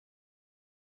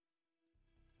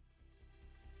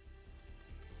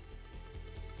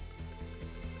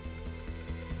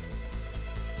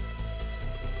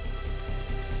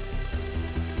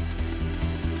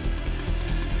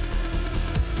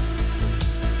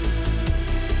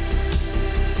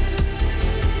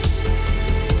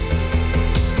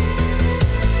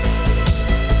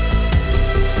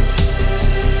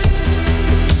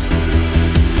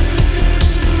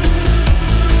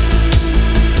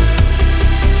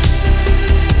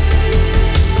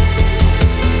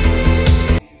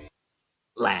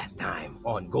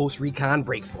Ghost Recon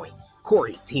Breakpoint.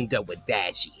 Corey teamed up with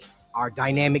Dashy. Our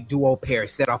dynamic duo pair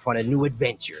set off on a new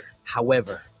adventure.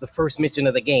 However, the first mission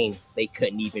of the game, they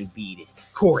couldn't even beat it.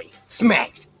 Corey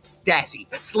smacked. Dashy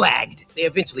slagged. They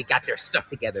eventually got their stuff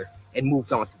together and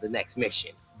moved on to the next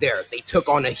mission. There, they took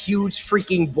on a huge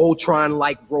freaking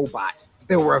Voltron-like robot.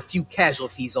 There were a few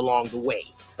casualties along the way,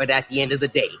 but at the end of the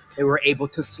day, they were able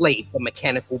to slay the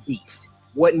mechanical beast.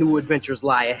 What new adventures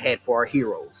lie ahead for our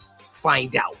heroes?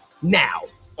 Find out now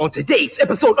on today's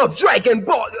episode of Dragon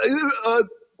Ball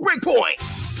Breakpoint.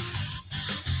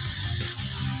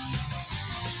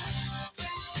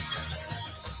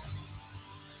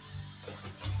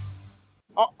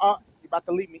 You about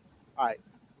to leave me? All right.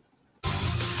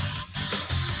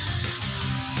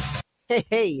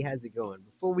 Hey, how's it going?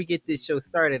 Before we get this show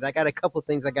started, I got a couple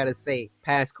things I gotta say.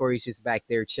 Past Corey's just back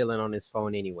there chilling on his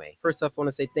phone anyway. First off, I want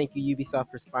to say thank you, Ubisoft,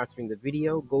 for sponsoring the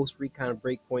video. Ghost Recon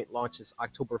Breakpoint launches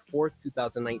October 4th,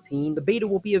 2019. The beta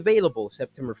will be available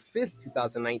September 5th,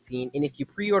 2019, and if you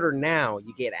pre-order now,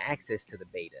 you get access to the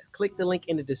beta. Click the link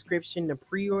in the description to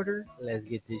pre-order. Let's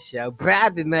get this show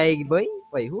poppin', mate, boy.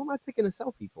 Wait, who am I taking a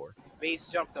selfie for? Base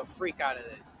jumped the freak out of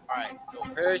this. All right, so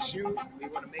parachute, we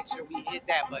want to make sure we hit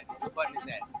that button. What button is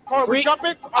that? Are we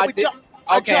jumping? I jumped.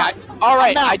 I bet. All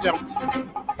right.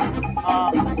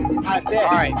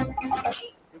 Here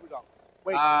we go.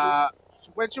 Wait.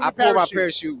 When should we I pulled my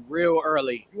parachute real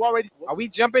early. You already? Are we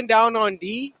jumping down on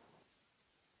D?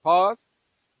 Pause.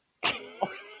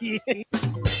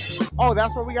 Oh,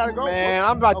 that's where we gotta go. Man,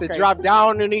 I'm about to drop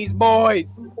down on these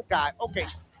boys. Oh God. Okay.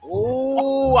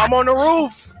 Ooh, I'm on the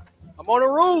roof. I'm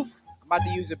about to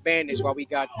use a bandage while we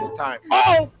got this time.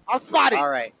 Oh, I'm spotted. All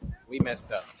right, we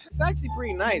messed up. It's actually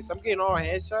pretty nice. I'm getting all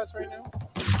headshots right now.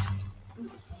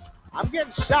 I'm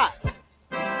getting shots.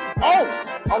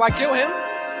 Oh, I kill him.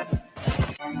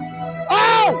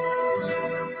 Oh!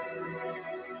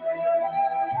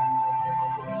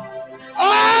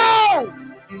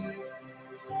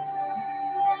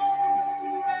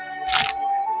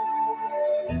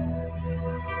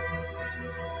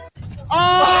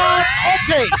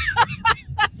 Okay.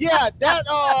 Yeah, that's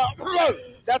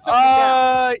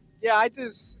yeah, I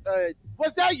just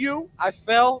was that you? I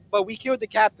fell, but we killed the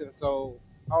captain, so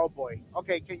oh boy.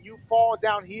 Okay, can you fall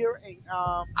down here and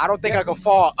I don't think I can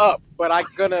fall up, but I'm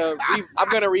gonna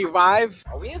revive.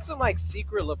 Are we in some like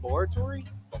secret laboratory?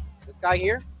 This guy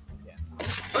here? Yeah.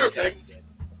 Okay.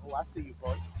 Oh, I see you,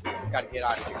 boy. Just gotta get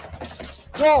out of here.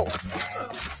 Go!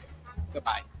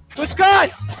 Goodbye. Switch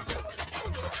guns!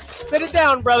 Sit it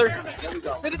down, brother. There we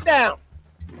go. Sit it down.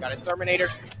 Got a Terminator.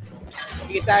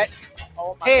 You get that?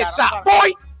 Oh my headshot,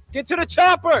 boy! Get to the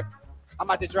chopper! I'm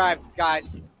about to drive,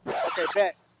 guys. Okay,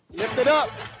 bet. Lift it up.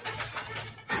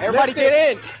 Everybody get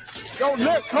in. Don't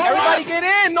look. Everybody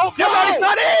get in. No, nobody's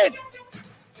not in.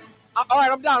 All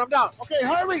right, I'm down. Okay,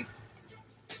 hurry.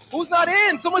 Who's not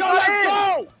in? Someone's not in.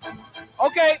 Go.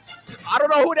 Okay. I don't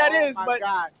know who that is, my but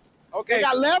God. Okay. They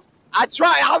got left? I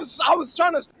tried. I was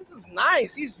trying to. This is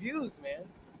nice. These views, man.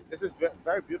 This is very,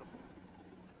 very beautiful.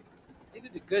 They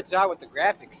did a good job with the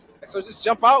graphics. So just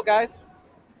jump out, guys.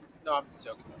 No, I'm just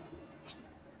joking.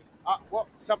 Well,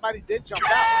 somebody did jump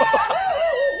out.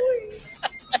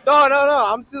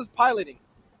 No. I'm still piloting.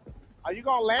 Are you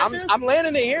gonna land this? I'm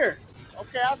landing it here.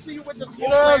 Okay, I see you with the smooth. You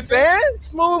know what I'm saying?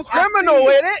 Smooth criminal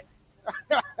with it.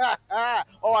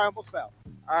 Oh, I almost fell.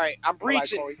 All right, I'm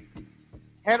breaching. Right,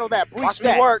 handle that. Breach Watch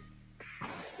that. me work.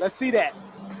 Let's see that.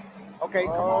 Okay.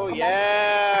 Oh,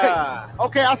 yeah. Hey.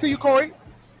 Okay, I see you, Corey.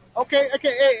 Okay.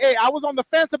 Hey, I was on the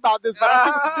fence about this, but I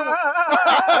see what you're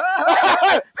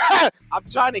doing. I'm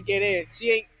trying to get in.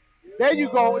 She ain't. There you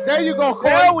go, Corey.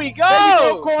 There we go. There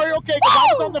you go, Corey. Okay, because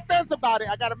I was on the fence about it.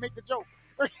 I got to make the joke.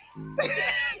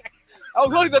 I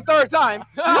was only the third time.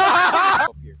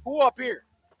 Who up here?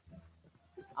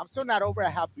 I'm still not over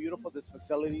at how beautiful this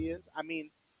facility is. I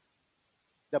mean,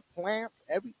 the plants,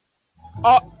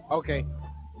 Oh, okay.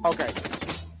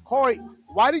 Corey,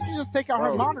 why did you just take out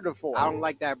her monitor for? I don't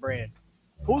like that brand.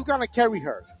 Who's gonna carry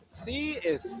her? She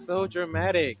is so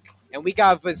dramatic. And we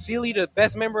got Vasily, the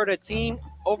best member of the team,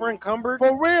 over encumbered.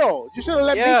 For real. You should have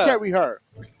let me carry her.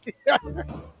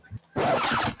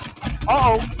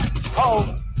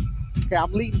 Uh-oh. Okay,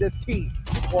 I'm leading this team.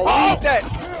 Well, lead that.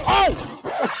 Oh!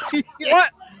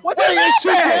 What? What's that? She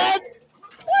dead?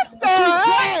 What the She's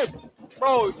heck? dead!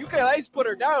 Bro, you can at least put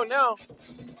her down now.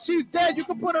 She's dead. You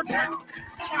can put her down.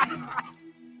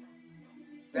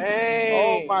 Dang.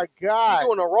 Oh, my God. She's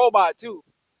doing a robot, too.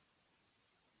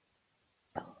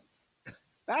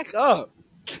 Back up.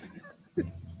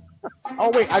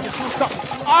 Oh, wait. I just threw something.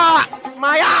 Ah!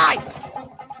 My eyes!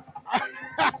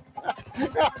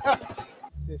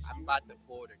 I'm about to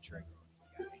pull the trigger.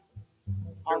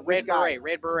 Red beret.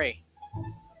 Red beret.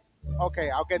 Okay,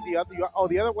 I'll get the other. Oh,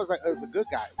 the other was a good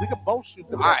guy. We can both shoot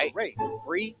the All red beret.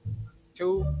 3,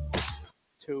 2,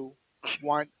 2,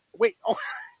 1. Wait. Oh,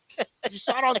 you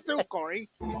shot on 2, Corey.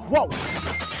 Whoa.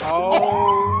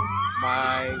 Oh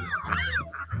my.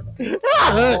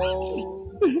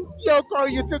 Oh. Yo,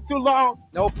 Corey, you took too long.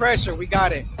 No pressure. We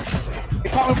got it.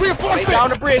 Reinforcement. Down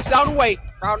the bridge, down the way.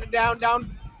 Round it down.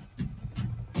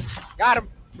 Got him.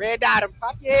 Red dot him.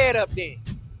 Pop your head up then.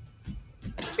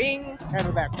 Bing.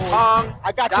 Handle that, Corey. Bong.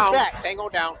 I got down. you back. Tango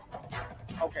down.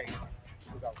 Okay.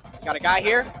 Got a guy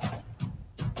here.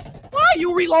 Why are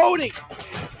you reloading?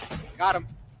 Got him.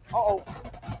 Uh-oh.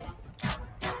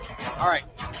 All right.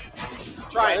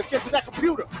 Try it. Let's get to that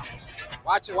computer.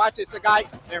 Watch it. It's a guy.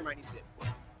 Never mind, he's dead.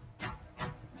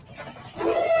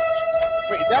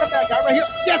 Wait, is that a bad guy right here?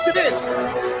 Yes, it is.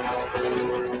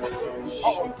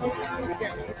 Uh-oh.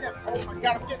 Get them. Oh, my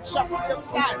God, I'm getting shot from the other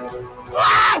side.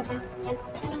 Wow!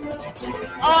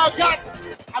 Oh, God.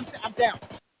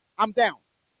 I'm down.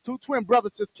 2 twin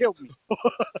brothers just killed me.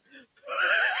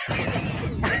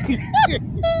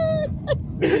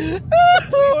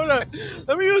 Hold on.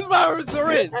 Let me use my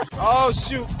syringe. Oh,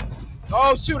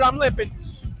 shoot, I'm limping.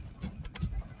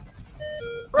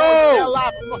 Bro! They're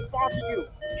alive. I'm going to sponsor you.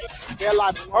 They're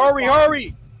alive.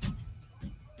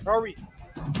 Hurry.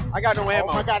 I got no ammo.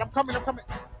 Oh, my God. I'm coming. Hold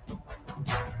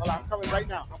on. I'm coming right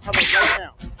now.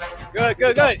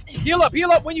 Good. Heal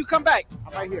up when you come back.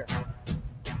 I'm right here.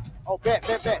 Oh, bet.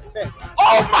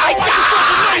 Oh, my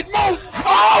God!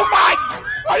 Oh, my!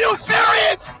 Are you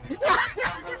serious?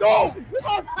 No!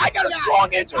 I got a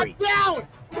strong injury. I'm down.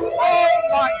 Oh,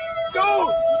 my...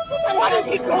 Dude! Why do you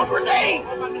keep throwing grenades?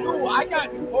 Dude, I got...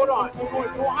 Hold on.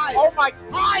 Go hide. Oh, my...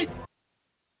 Hide!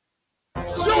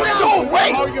 Shoot him! Dude,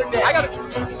 wait! Oh, you're dead.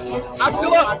 I'm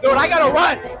still up. Dude, I gotta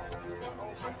run.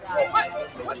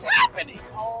 What's happening?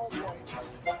 Oh, boy.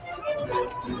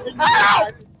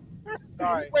 Help!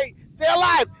 Sorry. Wait, stay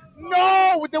alive.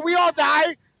 No, did we all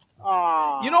die?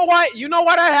 You know why? You know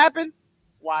why that happened?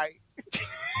 Why?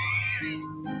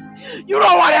 You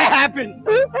know why that happened?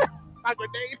 My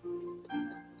grenade.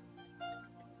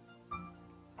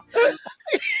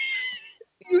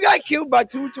 You got killed by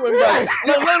 2 twin brothers.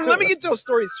 Let me get your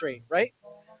story straight, right?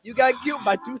 You got killed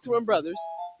by 2 twin brothers,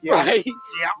 right?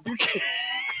 Yeah.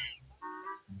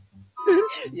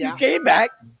 You came back,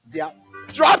 Yeah.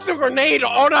 dropped a grenade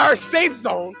on our safe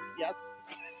zone. Yes.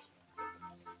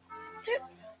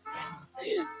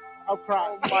 I'm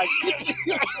crying.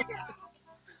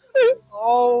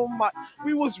 Oh my!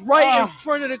 We was right in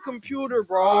front of the computer,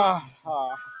 bro.